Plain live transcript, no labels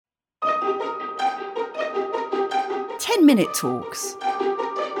10-Minute Talks,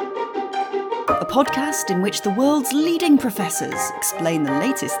 a podcast in which the world's leading professors explain the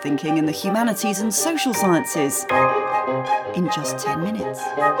latest thinking in the humanities and social sciences in just 10 minutes.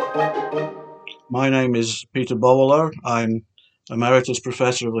 My name is Peter Bowler. I'm Emeritus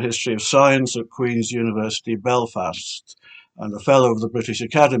Professor of the History of Science at Queen's University Belfast and a Fellow of the British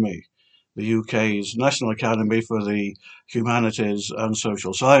Academy, the UK's National Academy for the Humanities and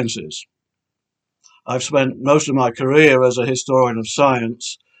Social Sciences. I've spent most of my career as a historian of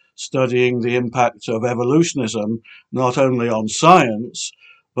science studying the impact of evolutionism not only on science,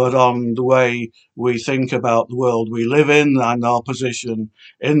 but on the way we think about the world we live in and our position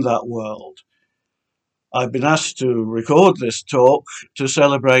in that world. I've been asked to record this talk to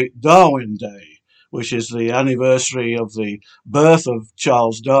celebrate Darwin Day, which is the anniversary of the birth of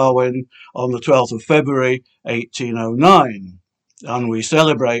Charles Darwin on the 12th of February 1809. And we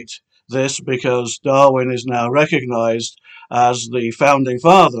celebrate this because Darwin is now recognised as the founding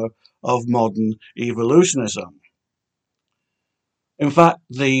father of modern evolutionism. In fact,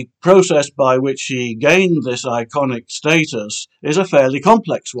 the process by which he gained this iconic status is a fairly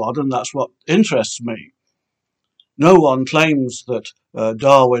complex one, and that's what interests me. No one claims that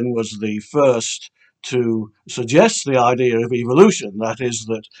Darwin was the first to suggest the idea of evolution, that is,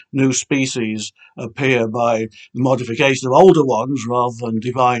 that new species appear by modification of older ones rather than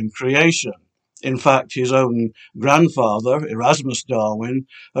divine creation. In fact, his own grandfather, Erasmus Darwin,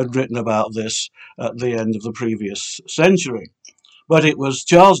 had written about this at the end of the previous century. But it was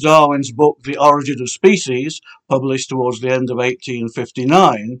Charles Darwin's book, The Origin of Species, published towards the end of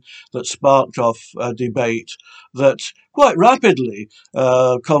 1859, that sparked off a debate that quite rapidly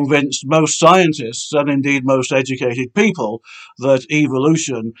convinced most scientists and indeed most educated people that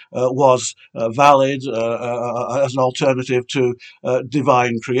evolution was valid as an alternative to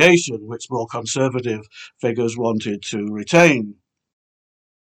divine creation, which more conservative figures wanted to retain.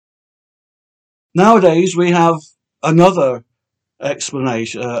 Nowadays we have another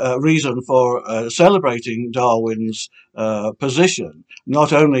explanation, reason for celebrating Darwin's position.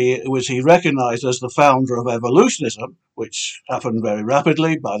 Not only was he recognised as the founder of evolutionism, which happened very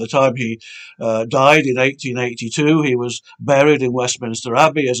rapidly. By the time he died in 1882, he was buried in Westminster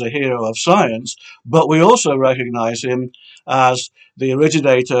Abbey as a hero of science, but we also recognise him as the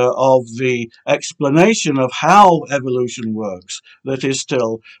originator of the explanation of how evolution works that is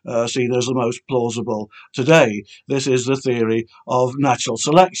still seen as the most plausible today. This is the theory of natural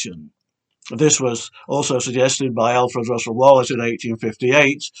selection. This was also suggested by Alfred Russel Wallace in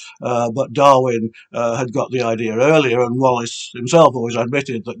 1858, but Darwin had got the idea earlier, and Wallace himself always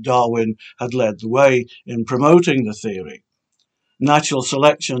admitted that Darwin had led the way in promoting the theory. Natural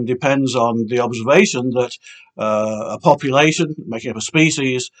selection depends on the observation that a population, making up a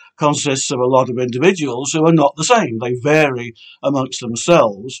species, consists of a lot of individuals who are not the same. They vary amongst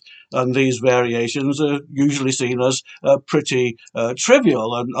themselves, and these variations are usually seen as pretty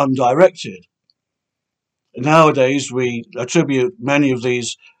trivial and undirected. Nowadays, we attribute many of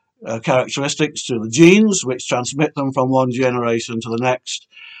these characteristics to the genes, which transmit them from one generation to the next.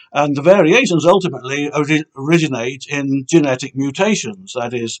 And the variations ultimately originate in genetic mutations,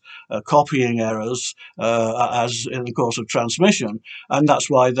 that is, copying errors as in the course of transmission, and that's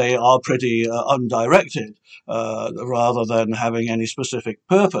why they are pretty undirected rather than having any specific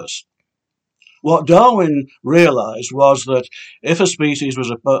purpose. What Darwin realised was that if a species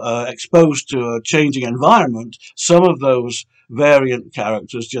was exposed to a changing environment, some of those variant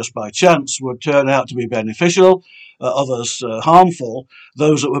characters, just by chance, would turn out to be beneficial, others harmful.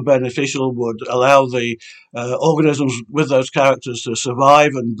 Those that were beneficial would allow the organisms with those characters to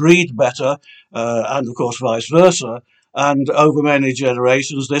survive and breed better, and of course vice versa. And over many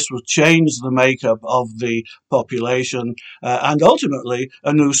generations, this would change the makeup of the population, and ultimately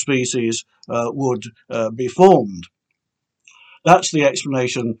a new species would be formed. That's the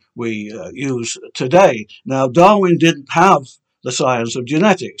explanation we use today. Now, Darwin didn't have the science of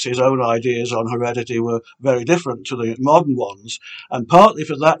genetics. His own ideas on heredity were very different to the modern ones, and partly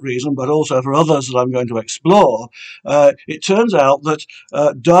for that reason, but also for others that I'm going to explore, it turns out that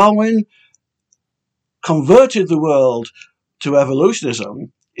Darwin converted the world to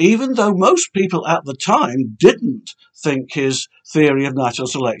evolutionism, even though most people at the time didn't think his theory of natural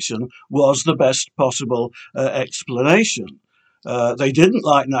selection was the best possible explanation. They didn't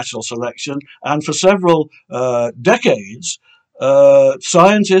like natural selection, and for several decades,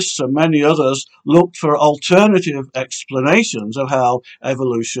 scientists and many others looked for alternative explanations of how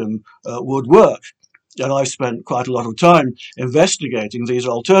evolution would work. And I've spent quite a lot of time investigating these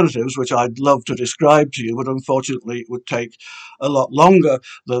alternatives, which I'd love to describe to you, but unfortunately it would take a lot longer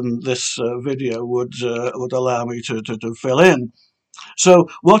than this video would allow me to fill in. So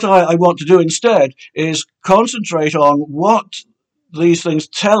what I want to do instead is concentrate on what these things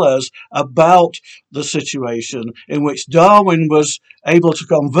tell us about the situation in which Darwin was able to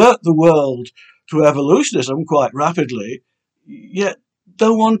convert the world to evolutionism quite rapidly, yet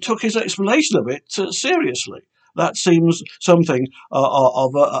no one took his explanation of it seriously. That seems something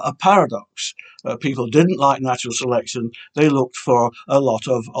of a paradox. People didn't like natural selection. They looked for a lot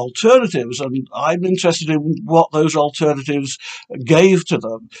of alternatives, and I'm interested in what those alternatives gave to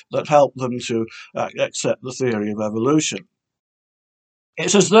them that helped them to accept the theory of evolution.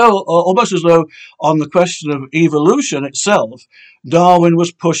 It's as though, almost as though, on the question of evolution itself, Darwin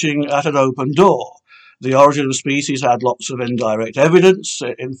was pushing at an open door. The origin of species had lots of indirect evidence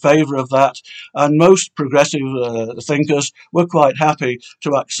in favour of that, and most progressive thinkers were quite happy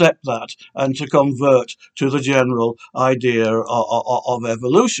to accept that and to convert to the general idea of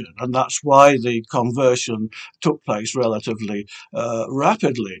evolution. And that's why the conversion took place relatively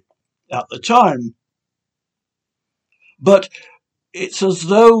rapidly at the time. But it's as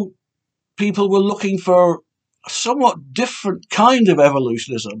though people were looking for a somewhat different kind of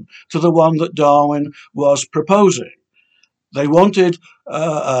evolutionism to the one that Darwin was proposing. They wanted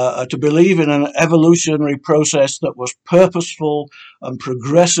to believe in an evolutionary process that was purposeful and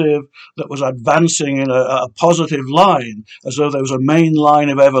progressive, that was advancing in a positive line, as though there was a main line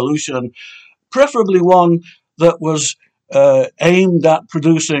of evolution, preferably one that was aimed at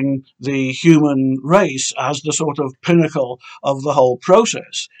producing the human race as the sort of pinnacle of the whole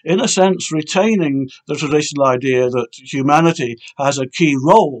process, in a sense retaining the traditional idea that humanity has a key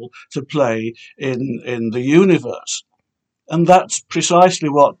role to play in the universe. And that's precisely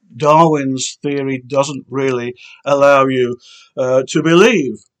what Darwin's theory doesn't really allow you to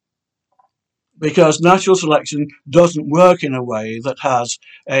believe, because natural selection doesn't work in a way that has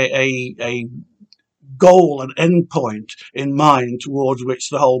a goal and endpoint in mind towards which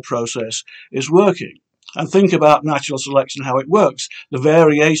the whole process is working. And think about natural selection, how it works. The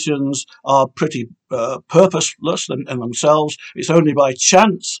variations are pretty purposeless in themselves. It's only by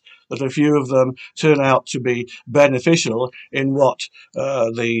chance that a few of them turn out to be beneficial in what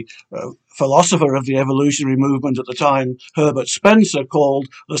the philosopher of the evolutionary movement at the time, Herbert Spencer, called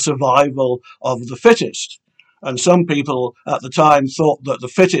the survival of the fittest. And some people at the time thought that the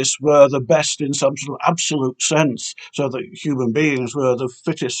fittest were the best in some sort of absolute sense, so that human beings were the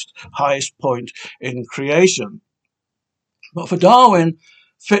fittest, highest point in creation. But for Darwin,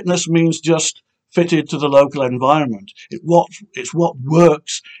 fitness means just fitted to the local environment. It's what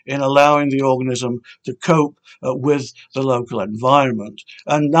works in allowing the organism to cope with the local environment.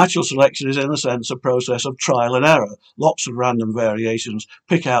 And natural selection is, in a sense, a process of trial and error. Lots of random variations,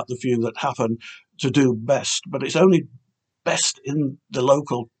 pick out the few that happen to do best, but it's only best in the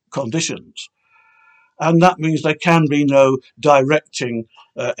local conditions. And that means there can be no directing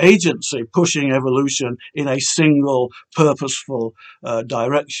agency pushing evolution in a single purposeful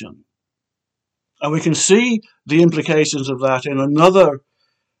direction. And we can see the implications of that in another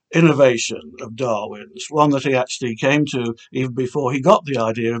innovation of Darwin's, one that he actually came to even before he got the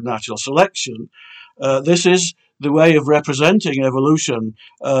idea of natural selection. This is the way of representing evolution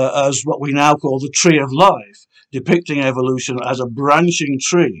as what we now call the tree of life, depicting evolution as a branching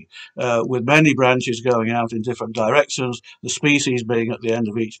tree with many branches going out in different directions, the species being at the end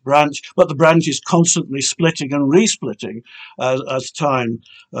of each branch, but the branch is constantly splitting and resplitting as time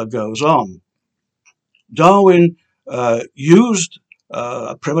goes on. Darwin used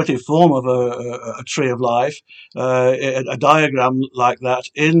a primitive form of a tree of life, a diagram like that,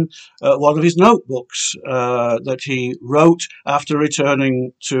 in one of his notebooks that he wrote after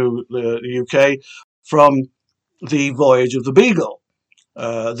returning to the UK from the voyage of the Beagle.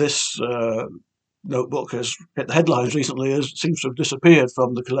 This notebook has hit the headlines recently, as it seems to have disappeared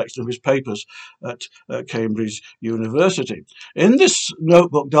from the collection of his papers at Cambridge University. In this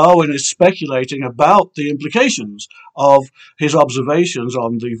notebook, Darwin is speculating about the implications of his observations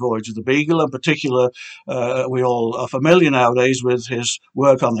on the voyage of the Beagle. In particular, we all are familiar nowadays with his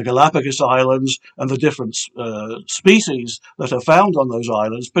work on the Galapagos Islands and the different species that are found on those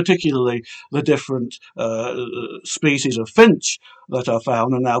islands, particularly the different species of finch that are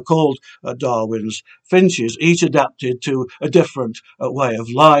found and now called Darwin's finches, each adapted to a different way of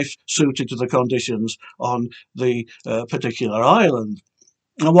life suited to the conditions on the particular island.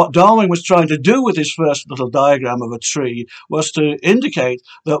 And what Darwin was trying to do with his first little diagram of a tree was to indicate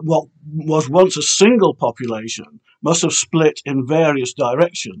that what was once a single population must have split in various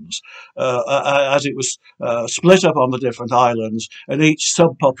directions as it was split up on the different islands, and each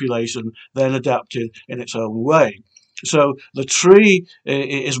subpopulation then adapted in its own way. So the tree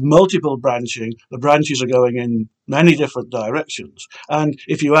is multiple branching. The branches are going in many different directions. And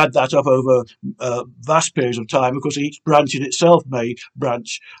if you add that up over vast periods of time, of course, each branch in itself may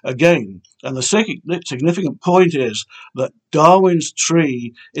branch again. And the significant point is that Darwin's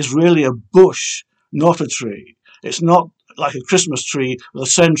tree is really a bush, not a tree. It's not like a Christmas tree with a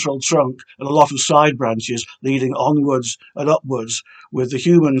central trunk and a lot of side branches leading onwards and upwards, with the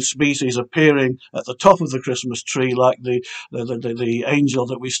human species appearing at the top of the Christmas tree like the angel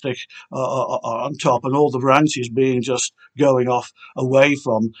that we stick on top, and all the branches being just going off away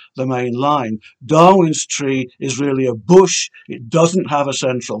from the main line. Darwin's tree is really a bush. It doesn't have a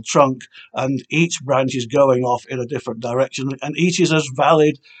central trunk, and each branch is going off in a different direction, and each is as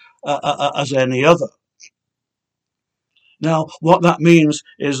valid as any other. Now, what that means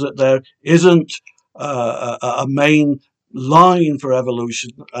is that there isn't a main line for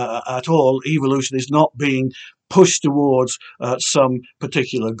evolution at all. Evolution is not being pushed towards some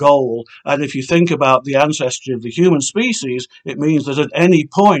particular goal. And if you think about the ancestry of the human species, it means that at any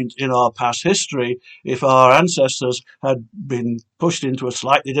point in our past history, if our ancestors had been pushed into a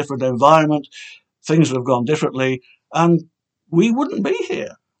slightly different environment, things would have gone differently, and we wouldn't be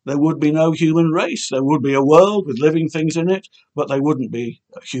here. There would be no human race. There would be a world with living things in it, but there wouldn't be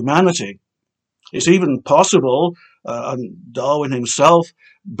humanity. It's even possible, and Darwin himself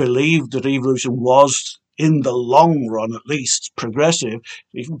believed that evolution was, in the long run at least, progressive.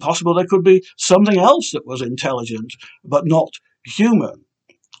 It's even possible there could be something else that was intelligent, but not human.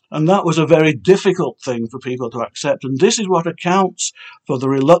 And that was a very difficult thing for people to accept. And this is what accounts for the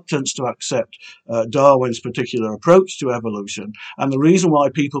reluctance to accept Darwin's particular approach to evolution. And the reason why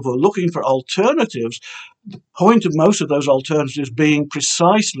people were looking for alternatives, the point of most of those alternatives being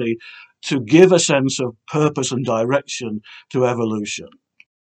precisely to give a sense of purpose and direction to evolution,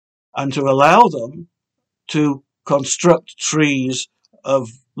 and to allow them to construct trees of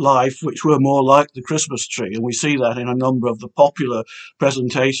life which were more like the Christmas tree. And we see that in a number of the popular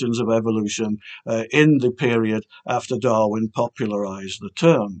presentations of evolution in the period after Darwin popularized the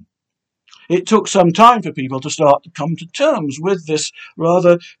term. It took some time for people to start to come to terms with this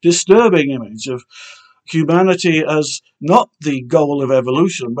rather disturbing image of humanity as not the goal of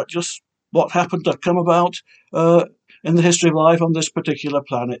evolution, but just what happened to come about in the history of life on this particular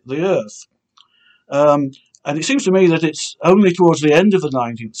planet, the Earth. And it seems to me that it's only towards the end of the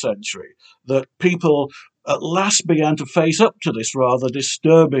 19th century that people at last began to face up to this rather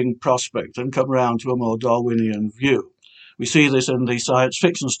disturbing prospect and come round to a more Darwinian view. We see this in the science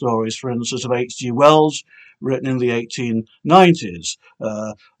fiction stories, for instance, of H.G. Wells, written in the 1890s.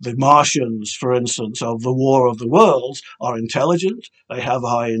 The Martians, for instance, of The War of the Worlds are intelligent. They have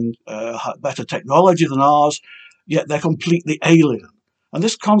better technology than ours, yet they're completely alien. And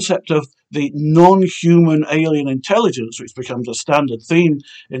this concept of the non-human alien intelligence, which becomes a standard theme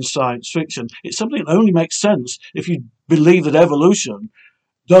in science fiction, it's something that only makes sense if you believe that evolution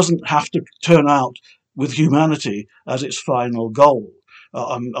doesn't have to turn out with humanity as its final goal.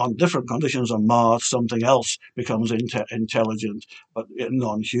 On different conditions on Mars, something else becomes intelligent, but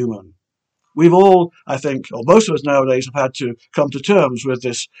non-human. We've all, I think, or most of us nowadays, have had to come to terms with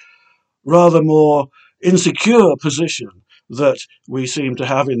this rather more insecure position that we seem to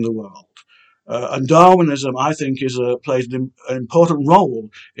have in the world. And Darwinism, I think, plays an important role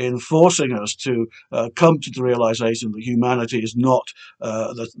in forcing us to come to the realization that humanity is not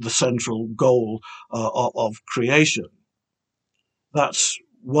the central goal of creation. That's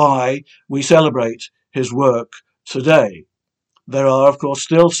why we celebrate his work today. There are, of course,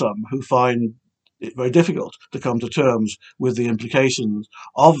 still some who find it very difficult to come to terms with the implications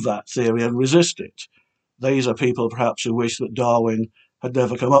of that theory and resist it. These are people, perhaps, who wish that Darwin had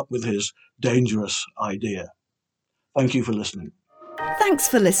never come up with his dangerous idea. Thank you for listening. Thanks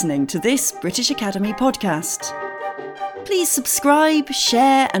for listening to this British Academy podcast. Please subscribe,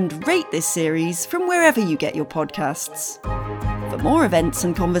 share and rate this series from wherever you get your podcasts. For more events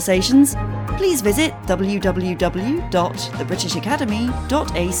and conversations, please visit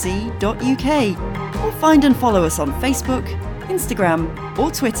www.thebritishacademy.ac.uk or find and follow us on Facebook, Instagram or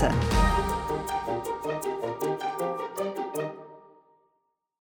Twitter.